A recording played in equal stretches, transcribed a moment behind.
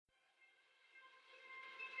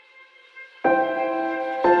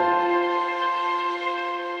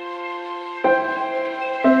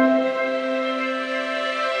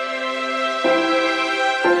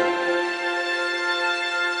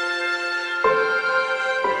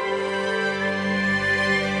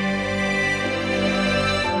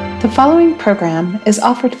following program is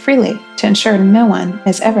offered freely to ensure no one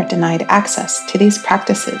is ever denied access to these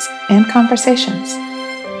practices and conversations.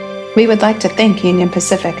 We would like to thank Union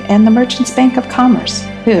Pacific and the Merchants Bank of Commerce,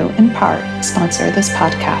 who, in part, sponsor this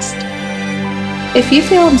podcast. If you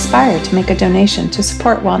feel inspired to make a donation to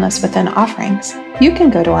support Wellness Within offerings, you can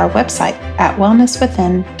go to our website at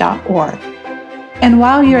wellnesswithin.org. And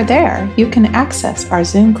while you're there, you can access our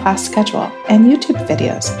Zoom class schedule and YouTube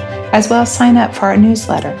videos, as well as sign up for our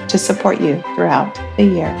newsletter to support you throughout the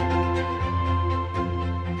year.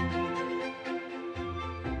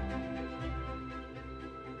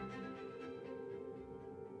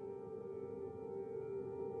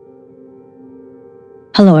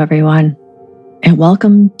 Hello, everyone, and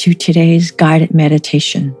welcome to today's guided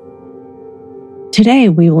meditation. Today,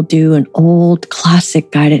 we will do an old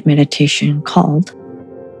classic guided meditation called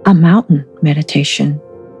a mountain meditation.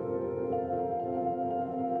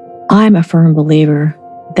 I'm a firm believer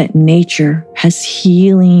that nature has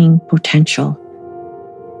healing potential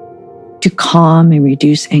to calm and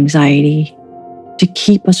reduce anxiety, to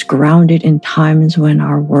keep us grounded in times when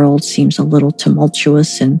our world seems a little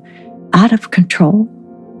tumultuous and out of control,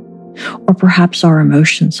 or perhaps our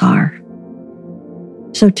emotions are.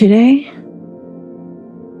 So today,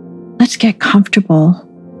 let's get comfortable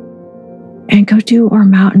and go do our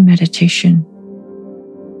mountain meditation.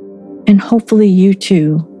 And hopefully you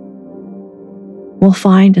too will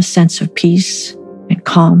find a sense of peace and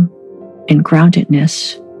calm and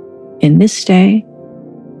groundedness in this day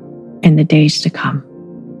and the days to come.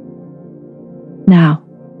 Now,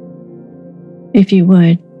 if you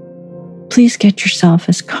would, please get yourself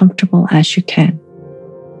as comfortable as you can.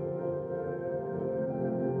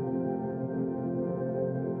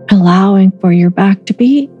 Allowing for your back to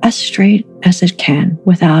be as straight as it can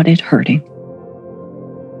without it hurting.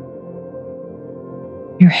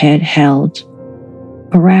 Your head held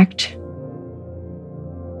erect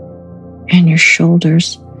and your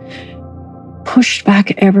shoulders pushed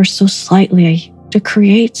back ever so slightly to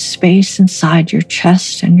create space inside your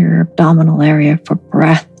chest and your abdominal area for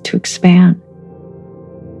breath to expand.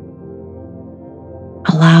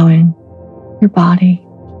 Allowing your body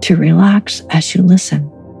to relax as you listen.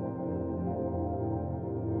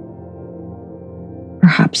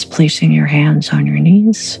 Perhaps placing your hands on your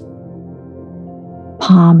knees,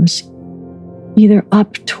 palms either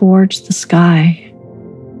up towards the sky,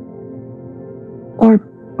 or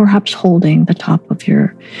perhaps holding the top of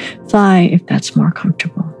your thigh if that's more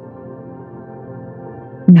comfortable.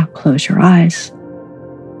 Now close your eyes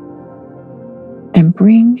and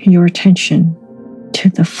bring your attention to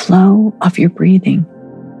the flow of your breathing.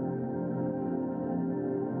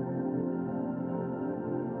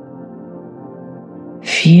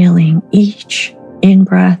 Feeling each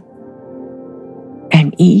in-breath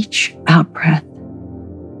and each out-breath.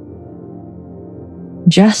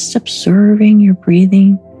 Just observing your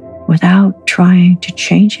breathing without trying to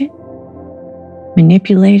change it,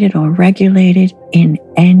 manipulate it, or regulate it in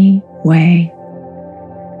any way.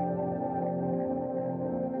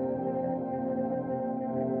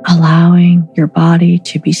 Allowing your body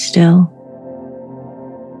to be still.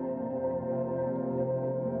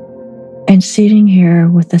 And sitting here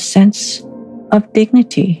with a sense of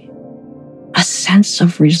dignity, a sense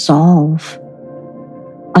of resolve,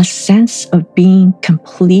 a sense of being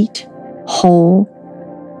complete, whole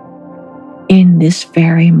in this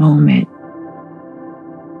very moment.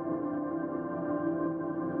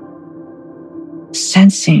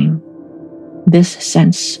 Sensing this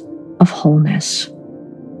sense of wholeness.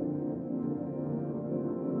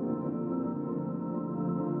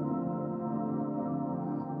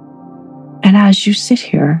 And as you sit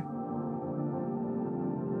here,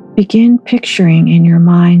 begin picturing in your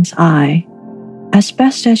mind's eye, as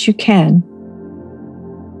best as you can,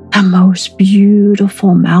 the most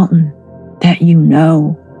beautiful mountain that you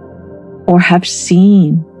know, or have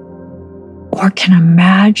seen, or can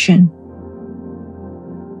imagine.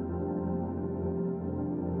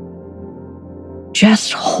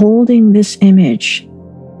 Just holding this image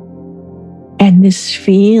and this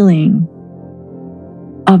feeling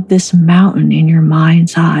of this mountain in your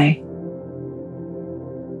mind's eye.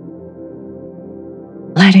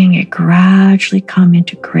 Letting it gradually come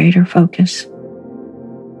into greater focus.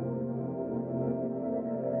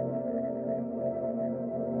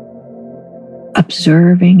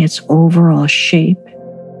 Observing its overall shape,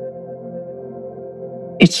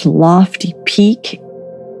 its lofty peak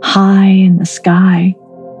high in the sky,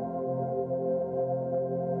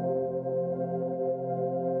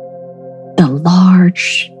 the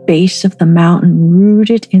large base of the mountain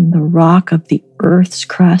rooted in the rock of the Earth's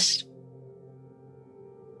crust,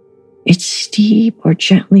 its steep or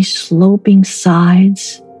gently sloping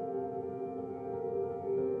sides,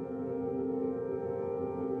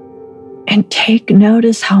 and take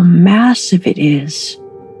notice how massive it is,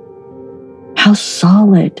 how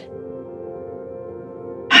solid,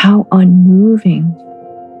 how unmoving,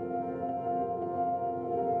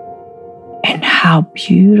 and how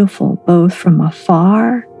beautiful both from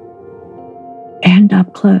afar and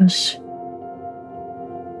up close.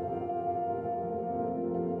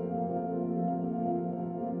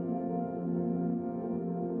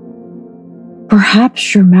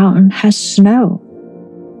 Perhaps your mountain has snow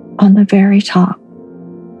on the very top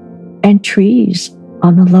and trees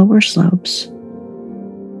on the lower slopes.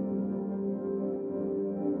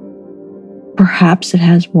 Perhaps it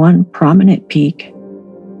has one prominent peak,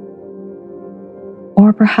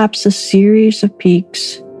 or perhaps a series of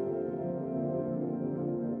peaks.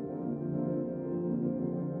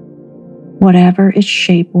 Whatever its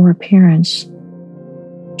shape or appearance,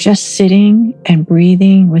 just sitting and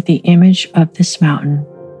breathing with the image of this mountain.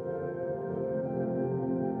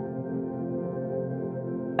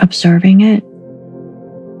 Observing it,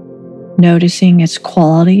 noticing its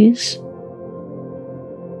qualities,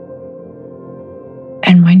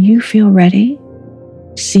 and when you feel ready,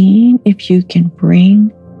 seeing if you can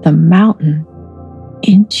bring the mountain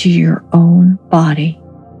into your own body.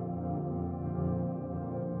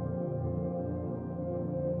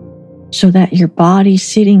 So that your body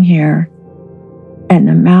sitting here and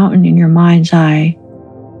the mountain in your mind's eye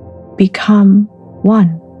become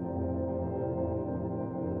one.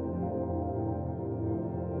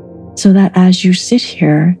 So that as you sit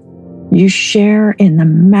here, you share in the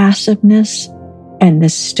massiveness and the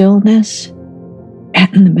stillness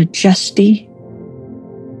and the majesty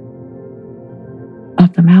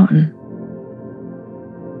of the mountain.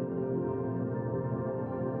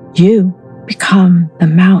 You become the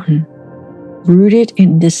mountain, rooted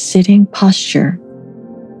in this sitting posture.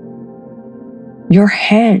 Your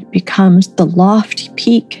head becomes the lofty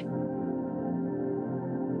peak.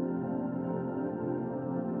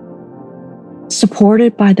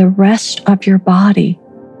 Supported by the rest of your body.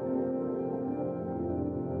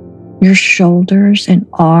 Your shoulders and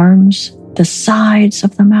arms, the sides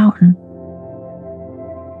of the mountain.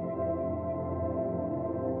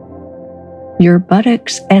 Your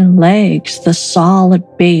buttocks and legs, the solid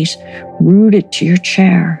base rooted to your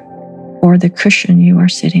chair or the cushion you are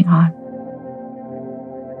sitting on.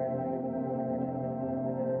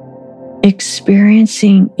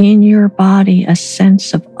 Experiencing in your body a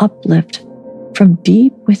sense of uplift from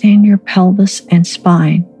deep within your pelvis and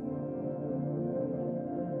spine.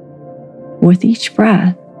 With each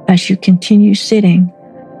breath, as you continue sitting,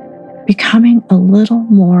 becoming a little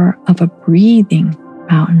more of a breathing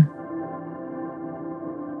mountain.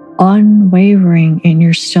 Unwavering in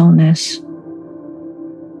your stillness,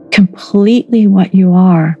 completely what you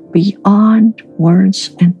are beyond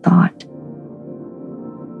words and thought.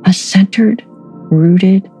 A centered,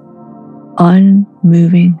 rooted,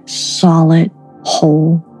 unmoving, solid,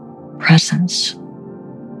 whole presence.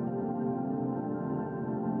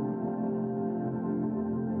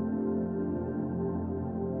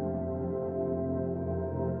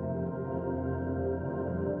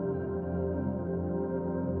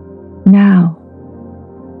 Now,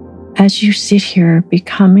 as you sit here,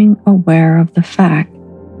 becoming aware of the fact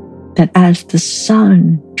that as the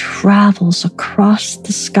sun travels across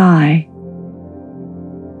the sky,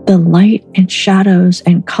 the light and shadows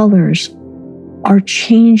and colors are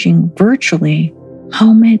changing virtually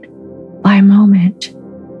moment by moment.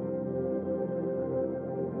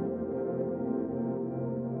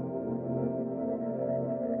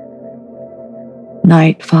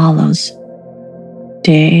 Night follows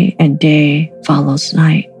day and day follows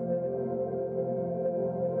night.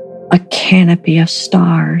 A canopy of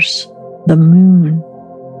stars, the moon,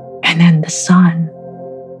 and then the sun.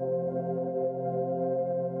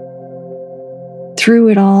 Through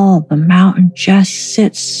it all, the mountain just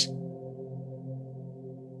sits.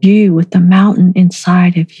 You with the mountain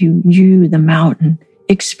inside of you, you the mountain,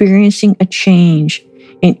 experiencing a change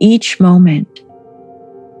in each moment.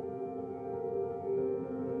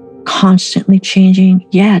 Constantly changing,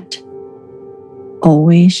 yet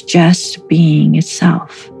always just being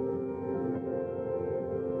itself.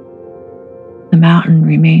 The mountain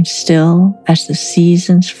remains still as the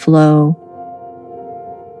seasons flow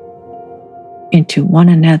into one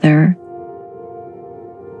another,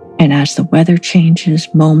 and as the weather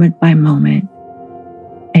changes moment by moment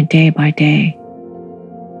and day by day,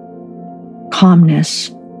 calmness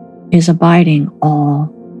is abiding all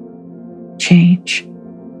change.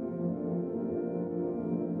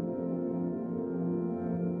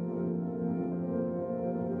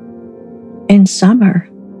 In summer,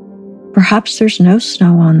 perhaps there's no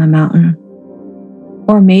snow on the mountain,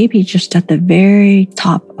 or maybe just at the very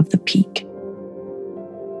top of the peak.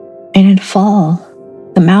 And in fall,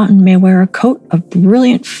 the mountain may wear a coat of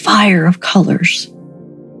brilliant fire of colors.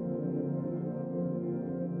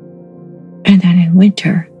 And then in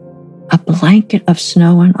winter, a blanket of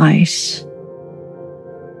snow and ice.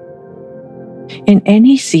 In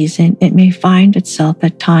any season, it may find itself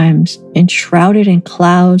at times enshrouded in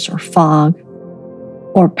clouds or fog,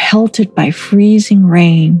 or pelted by freezing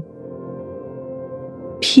rain.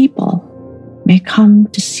 People may come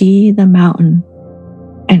to see the mountain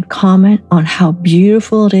and comment on how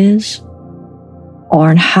beautiful it is, or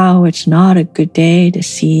on how it's not a good day to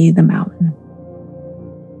see the mountain.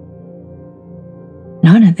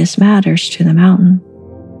 None of this matters to the mountain,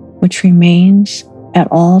 which remains at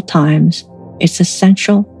all times its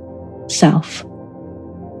essential self.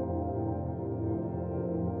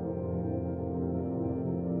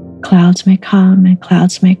 Clouds may come and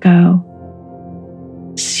clouds may go.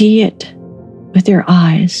 See it with your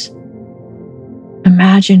eyes,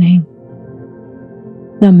 imagining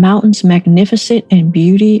the mountain's magnificence and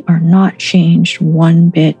beauty are not changed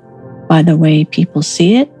one bit by the way people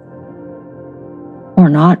see it, or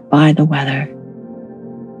not by the weather.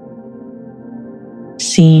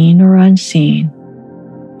 Seen or unseen,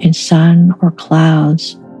 in sun or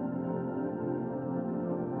clouds,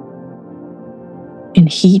 in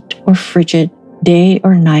heat or frigid, day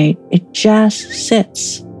or night, it just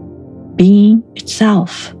sits, being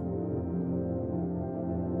itself.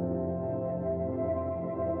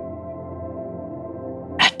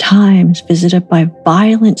 At times visited by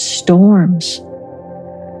violent storms,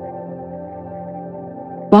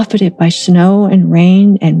 buffeted by snow and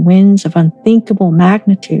rain and winds of unthinkable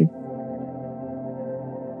magnitude.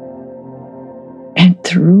 And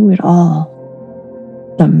through it all,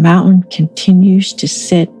 the mountain continues to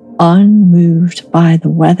sit unmoved by the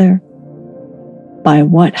weather, by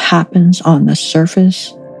what happens on the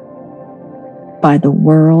surface, by the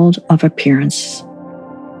world of appearance.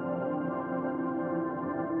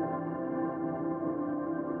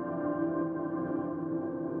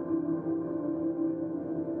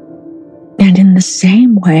 And in the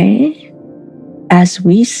same way, as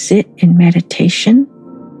we sit in meditation,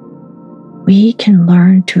 we can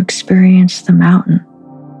learn to experience the mountain.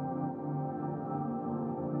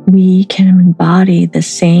 We can embody the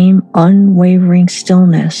same unwavering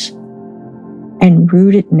stillness and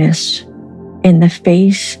rootedness in the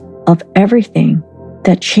face of everything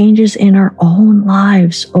that changes in our own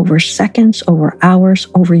lives over seconds, over hours,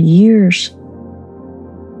 over years.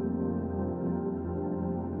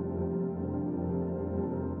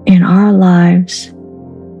 In our lives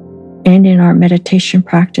and in our meditation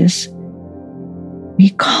practice, we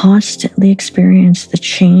constantly experience the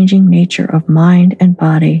changing nature of mind and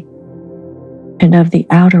body and of the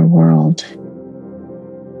outer world.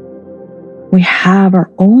 We have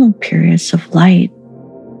our own periods of light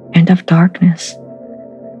and of darkness,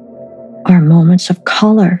 our moments of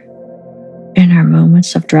color and our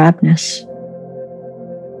moments of drabness.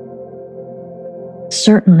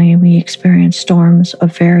 Certainly, we experience storms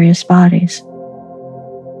of various bodies.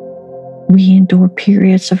 We endure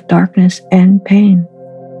periods of darkness and pain,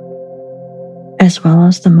 as well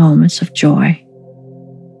as the moments of joy.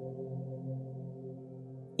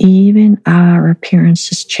 Even our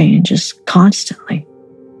appearances changes constantly,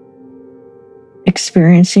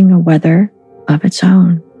 experiencing a weather of its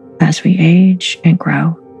own as we age and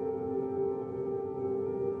grow.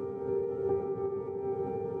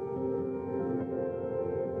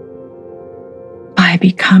 By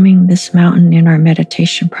becoming this mountain in our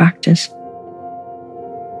meditation practice,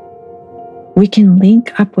 we can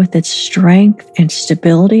link up with its strength and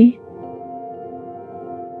stability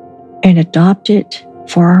and adopt it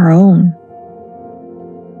for our own.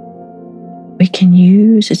 We can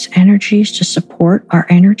use its energies to support our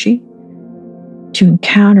energy, to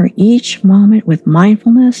encounter each moment with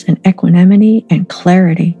mindfulness and equanimity and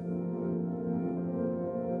clarity.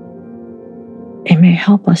 It may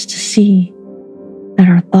help us to see that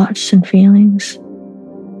our thoughts and feelings,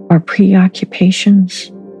 our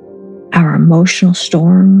preoccupations, our emotional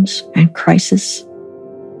storms and crises,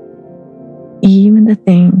 even the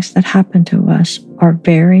things that happen to us are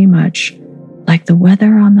very much like the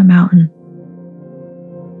weather on the mountain.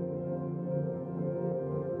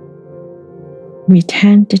 We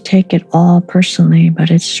tend to take it all personally,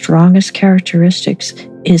 but its strongest characteristics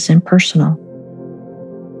is impersonal.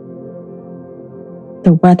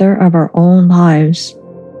 The weather of our own lives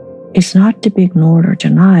is not to be ignored or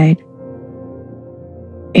denied.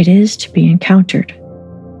 It is to be encountered,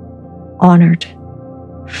 honored,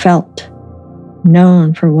 felt,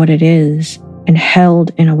 known for what it is and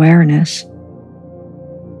held in awareness.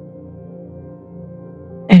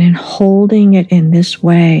 And in holding it in this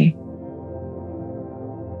way,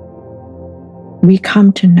 we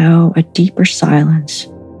come to know a deeper silence,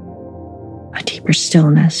 a deeper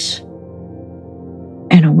stillness,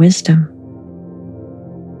 and a wisdom.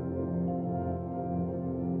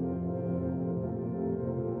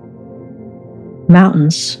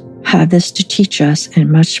 Mountains have this to teach us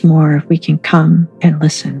and much more if we can come and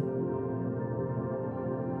listen.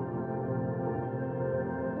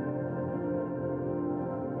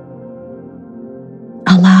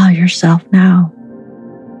 Allow yourself now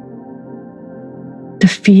to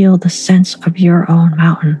feel the sense of your own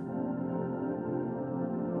mountain,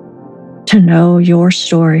 to know your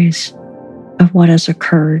stories of what has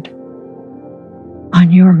occurred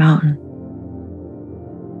on your mountain.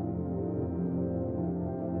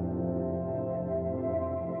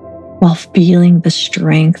 While feeling the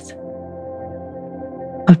strength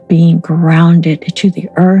of being grounded to the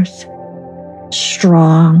earth,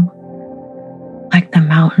 strong like the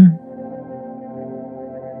mountain.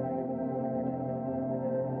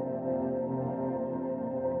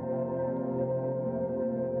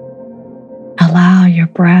 Allow your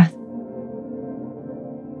breath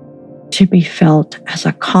to be felt as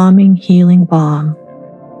a calming, healing balm,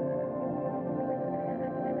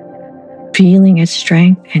 feeling its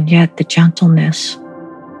strength and yet the gentleness.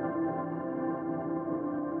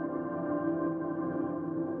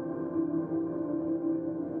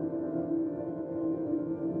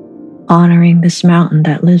 Honoring this mountain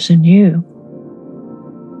that lives in you,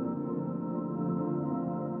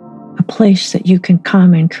 a place that you can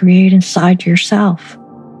come and create inside yourself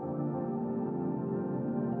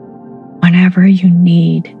whenever you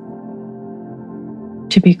need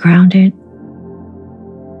to be grounded,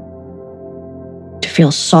 to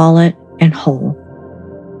feel solid and whole.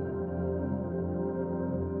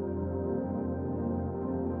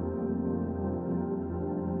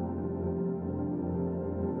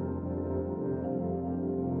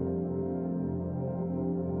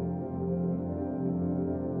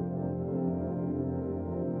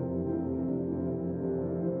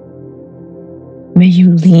 May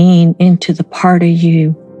you lean into the part of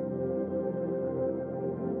you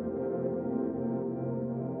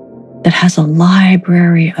that has a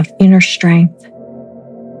library of inner strength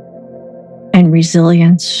and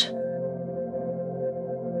resilience.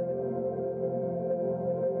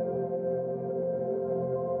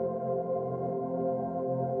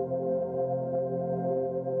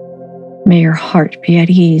 May your heart be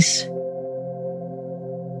at ease,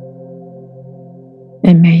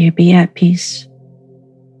 and may you be at peace.